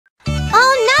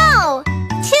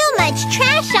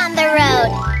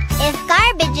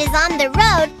garbage is on the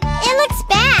road, it looks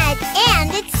bad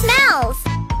and it smells.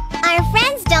 Our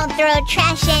friends don't throw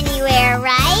trash anywhere,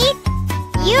 right?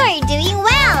 You are doing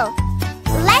well.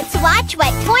 Let's watch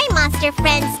what Toy Monster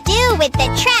friends do with the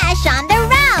trash on the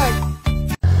road.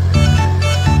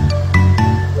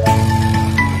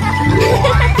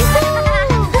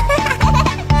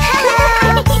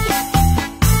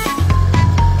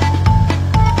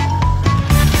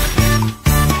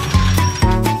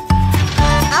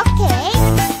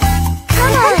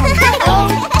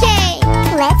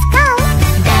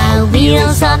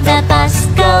 Wheels on the bus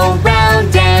go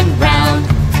round and round,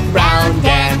 round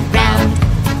and round,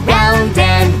 round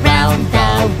and round.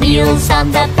 The wheels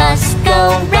on the bus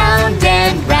go round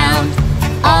and round,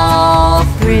 all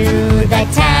through the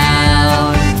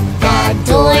town. The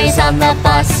doors on the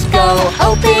bus go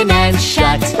open and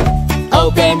shut,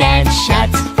 open and shut,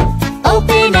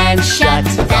 open and shut.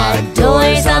 The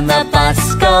doors on the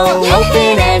bus go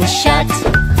open and shut,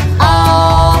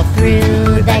 all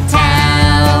through the town.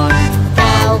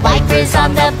 Wipers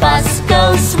on the bus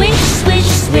go swish, swish,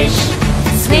 swish,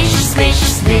 swish, swish,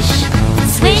 swish,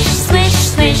 swish, swish,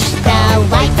 swish. The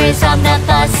wipers on the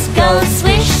bus go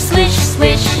swish, swish,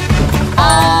 swish,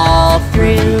 all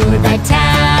through the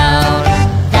town.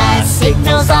 The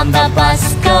signals on the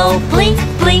bus go blink,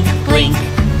 blink, blink,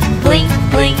 blink,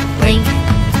 blink, blink,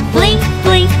 blink,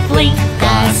 blink, blink.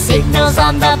 The signals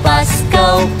on the bus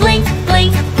go blink,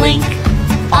 blink, blink,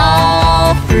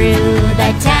 all through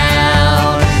the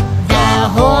town. The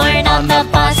horn on the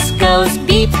bus goes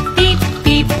beep, beep,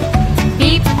 beep,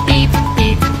 beep, beep,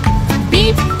 beep,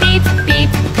 beep, beep,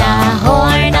 beep. The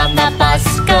horn on the bus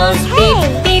goes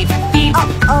beep, beep, beep,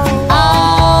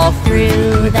 all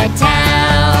through the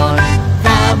town.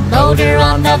 The motor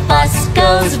on the bus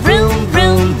goes vroom,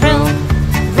 vroom, vroom,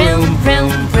 vroom,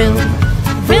 vroom, vroom,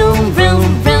 vroom,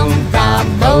 vroom, vroom. The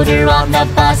motor on the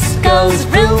bus goes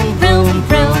vroom, vroom,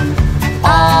 vroom,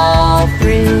 all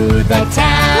through the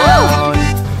town.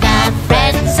 The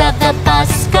friends of the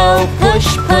bus go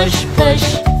push, push,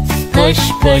 push,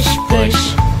 push, push, push,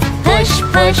 push,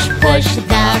 push, push.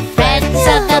 The friends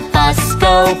of the bus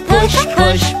go push,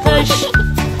 push, push,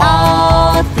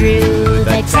 all through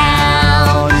the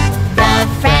town. The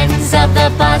friends of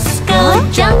the bus go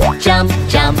jump, jump,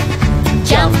 jump,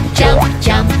 jump, jump,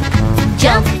 jump,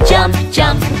 jump, jump,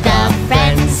 jump. The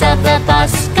friends of the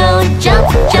bus go jump,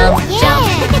 jump,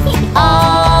 jump,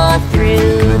 all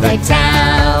through the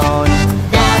town.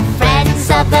 The friends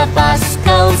of the bus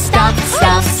go stop,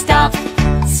 stop, stop,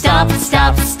 stop,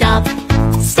 stop, stop,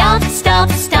 stop, stop,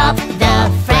 stop.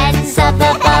 The friends of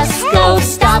the bus go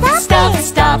stop, stop,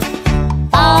 stop,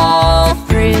 all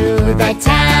through the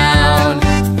town.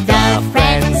 The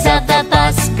friends of the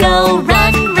bus go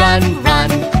run, run, run,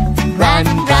 run,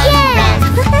 run,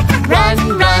 run,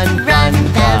 run, run, run.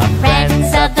 The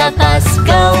friends of the bus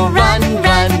go run,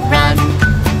 run, run,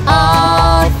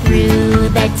 all through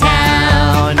the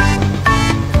town.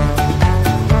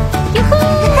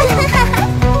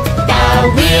 The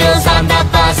wheels on the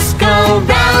bus go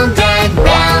round and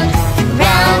round,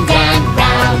 round and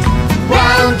round,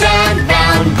 round and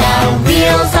round. The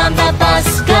wheels on the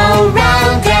bus go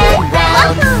round and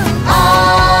round,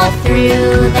 all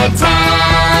through the town.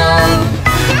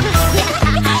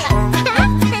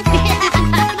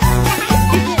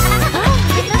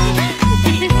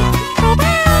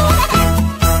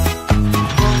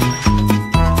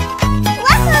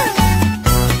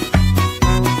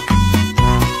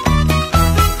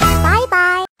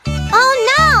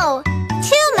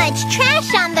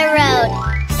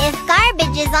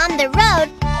 On the road,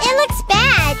 it looks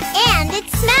bad and it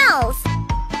smells.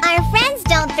 Our friends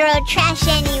don't throw trash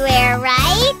anywhere,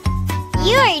 right?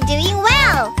 You are doing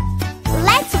well.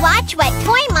 Let's watch what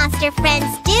Toy Monster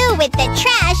friends do with the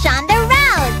trash on the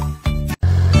road.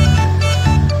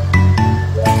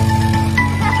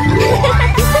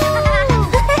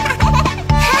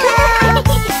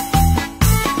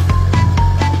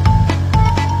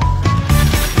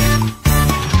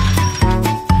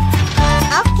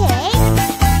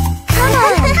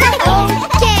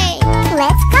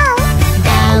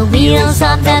 Wheels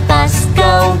on the bus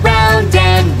go round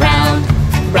and round,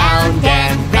 round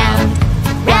and round,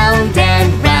 round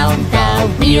and round. The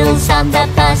wheels on the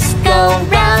bus go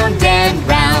round and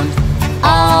round,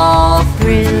 all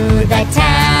through the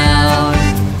town.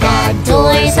 The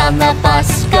doors on the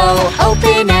bus go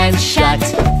open and shut,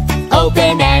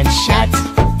 open and shut,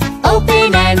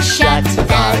 open and shut.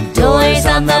 The doors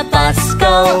on the bus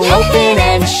go open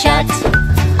and shut,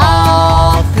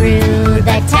 all through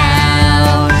the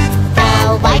town.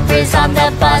 The wipers on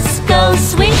the bus go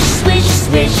swish, swish,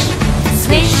 swish,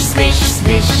 swish, swish,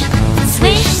 swish,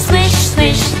 swish, swish, swish.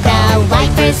 swish. The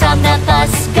wipers on the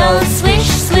bus go swish,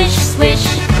 swish, swish.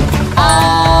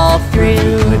 All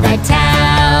through the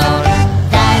town.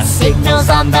 The signals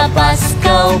on the bus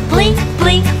go blink,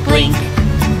 blink, blink.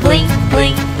 Blink,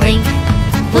 blink, blink.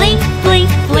 Blink, blink,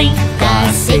 blink.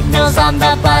 The signals on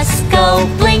the bus go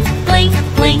blink, blink,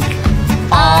 blink.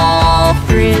 All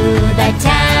through the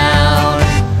town.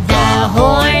 The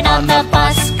horn on the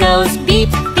bus goes beep,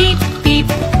 beep, beep.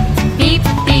 Beep,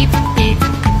 beep, beep.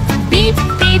 Beep,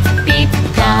 beep, beep.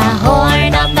 The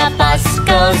horn on the bus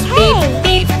goes beep,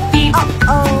 beep, beep.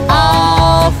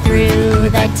 All through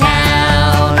the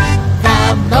town.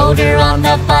 The motor on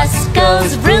the bus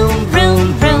goes vroom,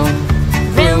 vroom, vroom.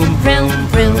 Vroom, vroom,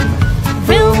 vroom.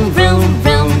 Vroom, vroom,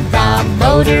 vroom. The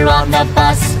motor on the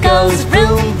bus goes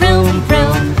vroom, vroom,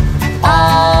 vroom.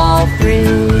 All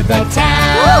through the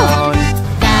town.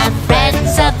 The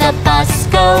friends of the bus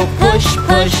go push,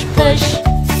 push, push.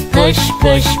 Push,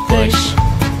 push, push.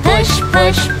 Push,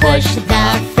 push, push. The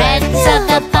friends of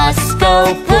the bus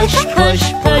go push, push,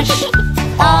 push.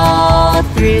 All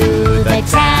through the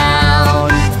town.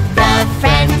 The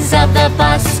friends of the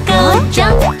bus go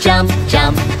jump, jump,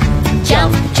 jump.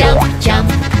 Jump, jump, jump.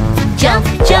 Jump,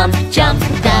 jump, jump.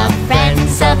 The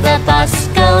friends of the bus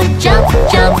go jump,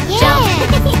 jump,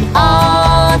 jump.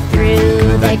 All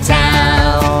through the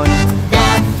town. The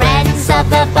friends of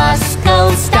the bus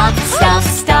go stop, stop,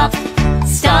 stop.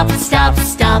 Stop, stop,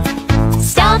 stop.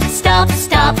 Stop, stop,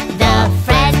 stop. The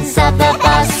friends of the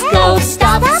bus go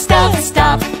stop, stop,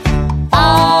 stop.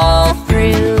 All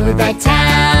through the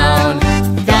town.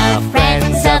 The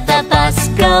friends of the bus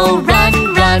go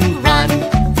run, run, run.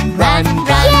 Run,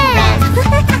 run, run.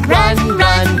 Run,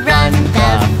 run, run.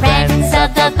 The friends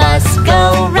of the bus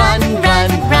go run,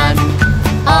 run, run.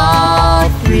 All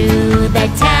through the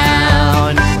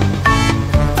town.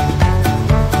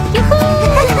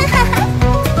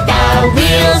 The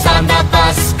wheels on the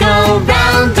bus go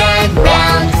round and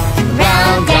round.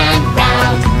 Round and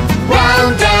round.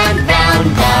 Round and round.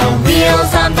 The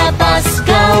wheels on the bus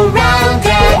go round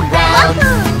and round.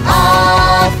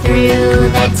 All through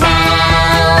the town.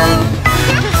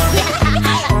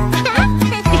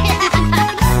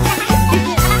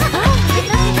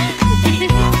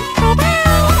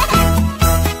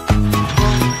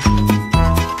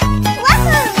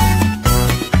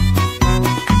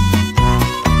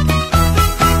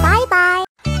 Bye-bye.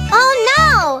 Oh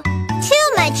no! Too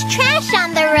much trash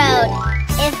on the road.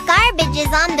 If garbage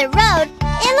is on the road,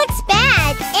 it looks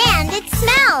bad and it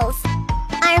smells.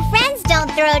 Our friends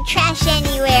don't throw trash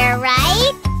anywhere,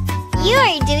 right? You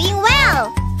are doing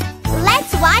well.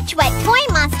 Let's watch what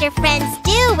Toy Monster friends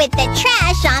do with the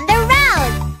trash on the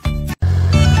road.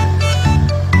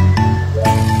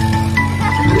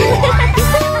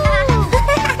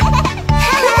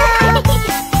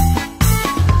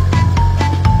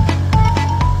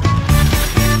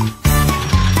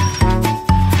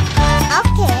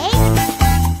 Okay.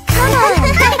 Come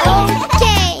on.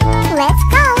 Okay. Let's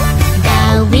go.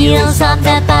 The wheels on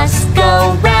the bus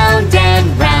go round and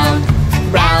round.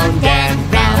 Round and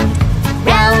round.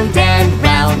 Round and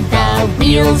round. The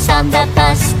wheels on the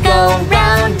bus go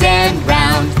round and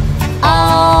round.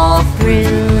 All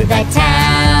through the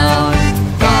town.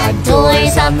 The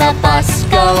doors on the bus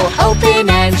go open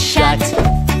and shut.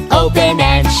 Open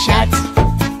and shut.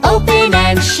 Open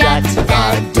and shut.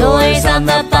 The doors on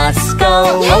the bus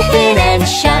go open and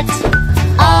shut.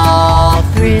 All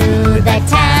through the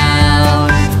town.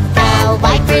 The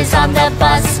wipers on the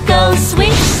bus go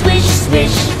swish, swish,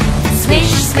 swish.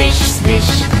 Swish, swish,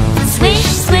 swish. Swish,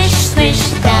 swish, swish.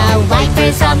 The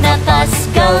wipers on the bus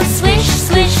go swish,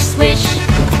 swish, swish.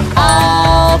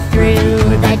 All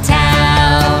through the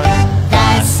town.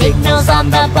 The signals on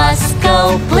the bus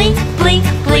go blink, blink,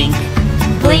 blink.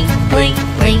 Blink, blink,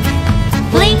 blink.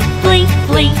 Blink, blink,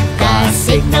 blink. The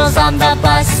signals on the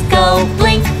bus go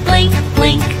blink, blink,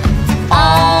 blink.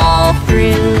 All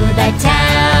through the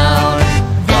town.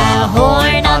 The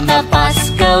horn on the bus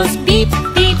goes beep,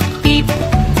 beep, beep.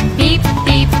 Beep,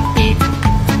 beep, beep.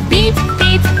 Beep,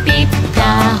 beep, beep.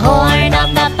 The horn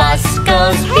on the bus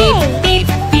goes beep, beep,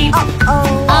 beep.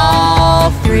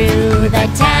 All through the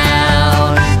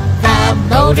town. The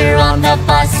motor on the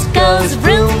bus goes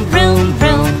vroom, vroom,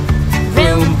 vroom.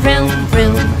 Vroom, vroom,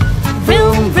 vroom.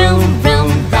 Vroom, vroom,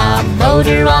 vroom. The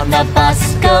motor on the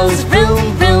bus goes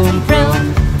vroom, vroom,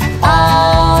 vroom.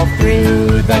 All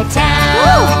through the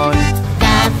town.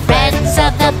 The friends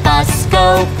of the bus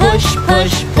go push,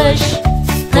 push, push.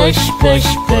 Push, push,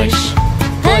 push.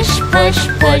 Push, push,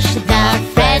 push. The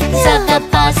friends of the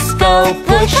bus go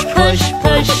push, push,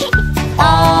 push.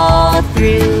 All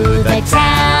through the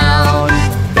town.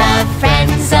 The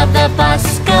friends of the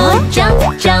bus go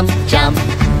jump, jump, jump.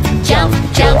 Jump,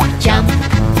 jump, jump.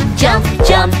 Jump,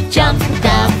 jump, jump.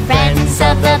 The friends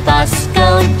of the bus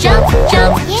go jump,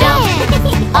 jump, jump.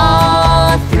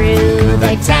 All through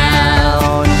the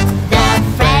town. The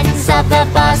friends of the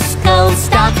bus go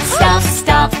stop, stop,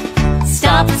 stop.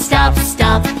 Stop, stop,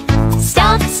 stop.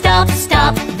 Stop, stop,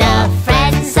 stop. The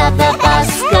friends of the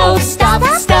bus go stop,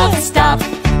 stop, stop.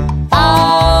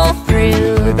 All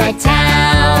through the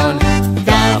town.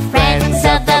 The friends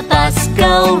of the bus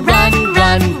go run,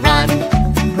 run, run.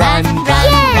 Run, run,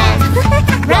 run.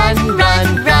 Run,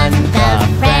 run, run. The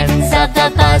friends of the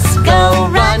bus go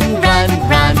run, run,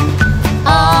 run.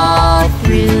 All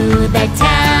through the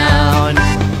town.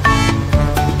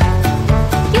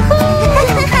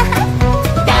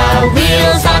 The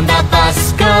wheels on the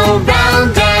bus go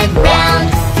round and round.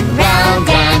 Round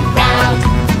and round.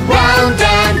 Round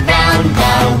and round.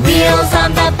 The wheels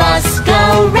on the bus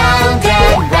go round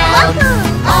and round.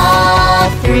 All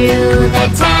through the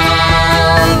town.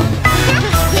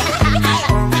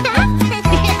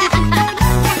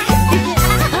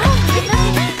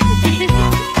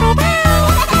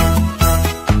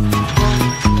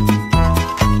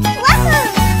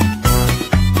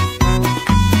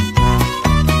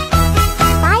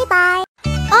 Bye-bye.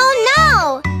 Oh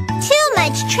no! Too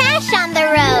much trash on the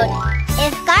road.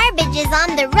 If garbage is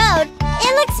on the road,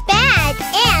 it looks bad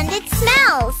and it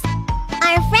smells.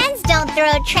 Our friends don't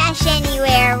throw trash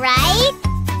anywhere, right?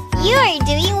 You are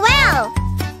doing well.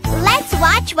 Let's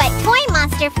watch what Toy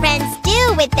Monster friends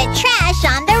do with the trash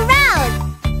on the road.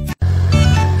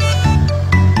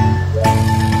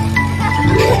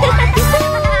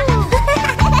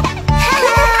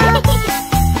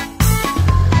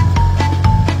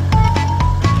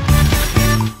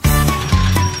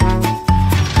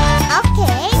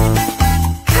 Okay.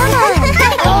 Come on.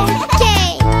 Okay.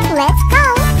 Let's go.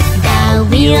 The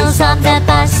wheels on the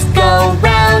bus go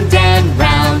round and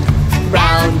round.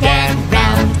 Round and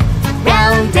round.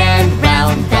 Round and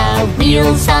round. The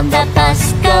wheels on the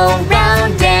bus go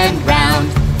round and round.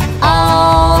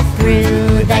 All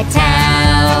through the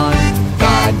town.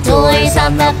 The doors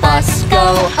on the bus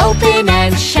go open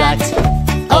and shut.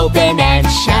 Open and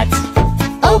shut.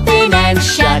 Open and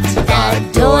shut. The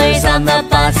doors on the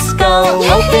bus go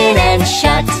open and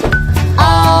shut.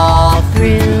 All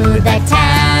through the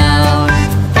town.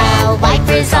 The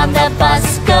wipers on the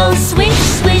bus go swish,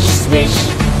 swish, swish.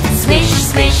 Swish,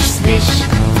 swish, swish.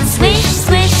 Swish,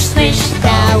 swish, swish.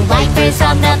 The wipers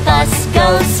on the bus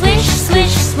go swish,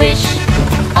 swish, swish.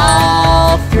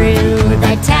 All through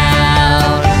the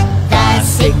town. The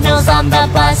signals on the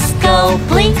bus go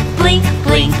blink, blink,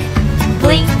 blink.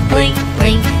 Blink, blink,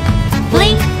 blink.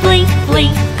 Blink, blink,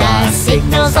 blink. The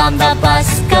signals on the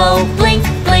bus go blink,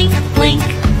 blink, blink.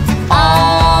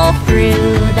 All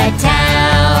through the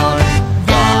town.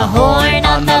 The horn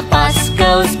on the bus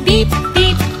goes beep,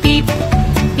 beep, beep.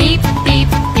 Beep, beep,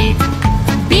 beep.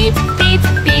 Beep, beep,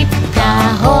 beep. The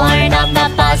horn on the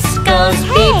bus goes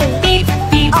beep, beep,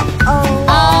 beep.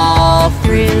 All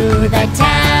through the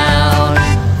town.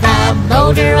 The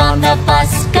motor on the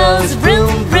bus goes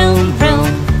vroom, vroom, vroom.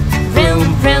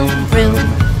 Vroom, vroom, vroom.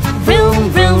 Vroom,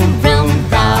 vroom, vroom.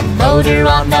 The motor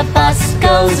on the bus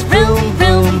goes vroom,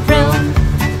 vroom, vroom.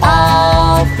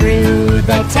 All through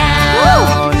the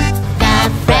town.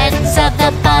 The friends of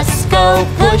the bus go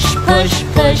push, push,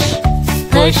 push.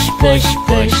 Push, push,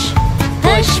 push.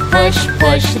 Push, push,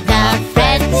 push. The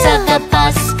friends of the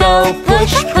bus go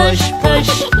push, push,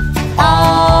 push.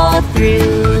 All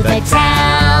through the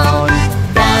town.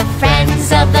 The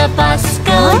friends of the bus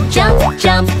go jump,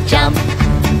 jump, jump.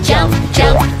 Jump,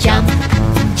 jump, jump.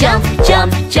 Jump,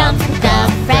 jump, jump.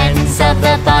 The friends of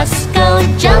the bus go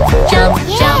jump, jump,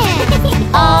 jump.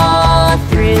 All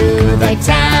through the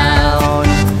town.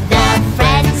 The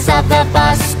friends of the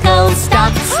bus go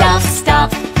stop, stop,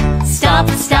 stop. Stop,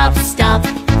 stop, stop.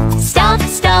 Stop,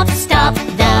 stop, stop.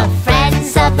 The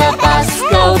friends of the bus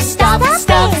go stop,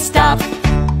 stop, stop.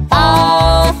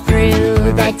 All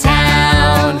through the town.